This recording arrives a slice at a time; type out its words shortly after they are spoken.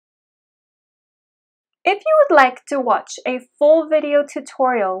If you would like to watch a full video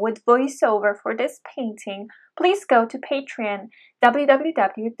tutorial with voiceover for this painting, please go to Patreon,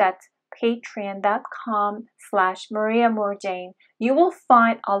 www.patreon.com/mariamorjane. You will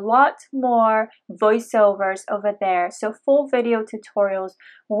find a lot more voiceovers over there, so full video tutorials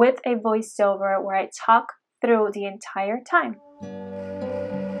with a voiceover where I talk through the entire time.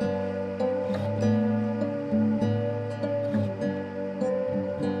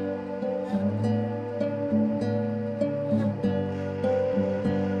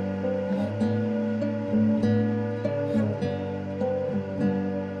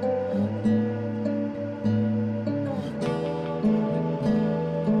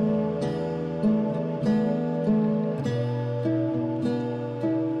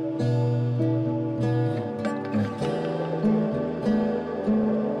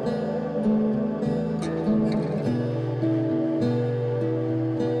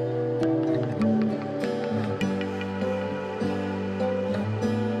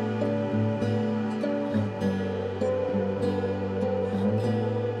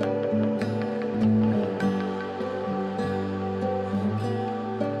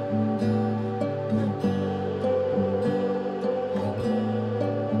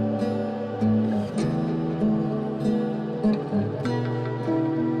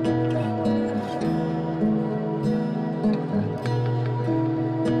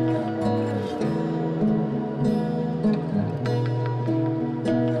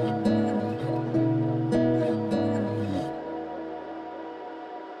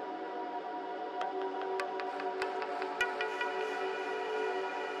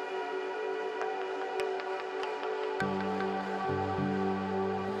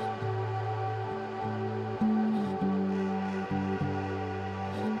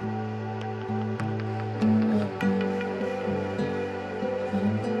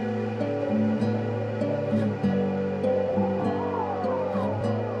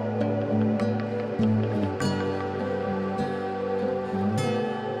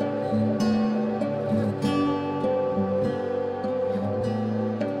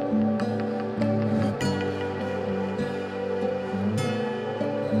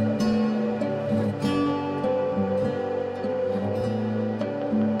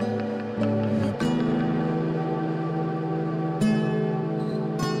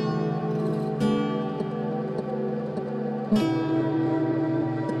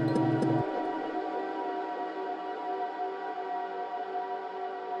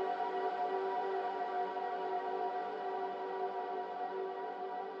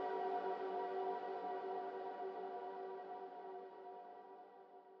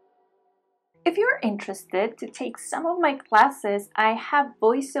 If you're interested to take some of my classes, I have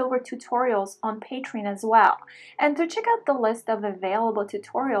voiceover tutorials on Patreon as well. And to check out the list of available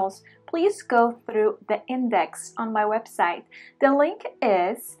tutorials, please go through the index on my website. The link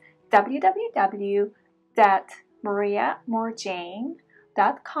is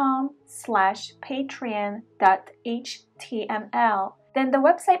www.mariamorjane.com/patreon.html. Then the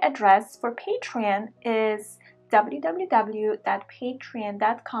website address for Patreon is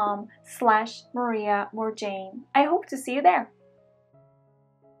www.patreon.com/mariamorjane. I hope to see you there.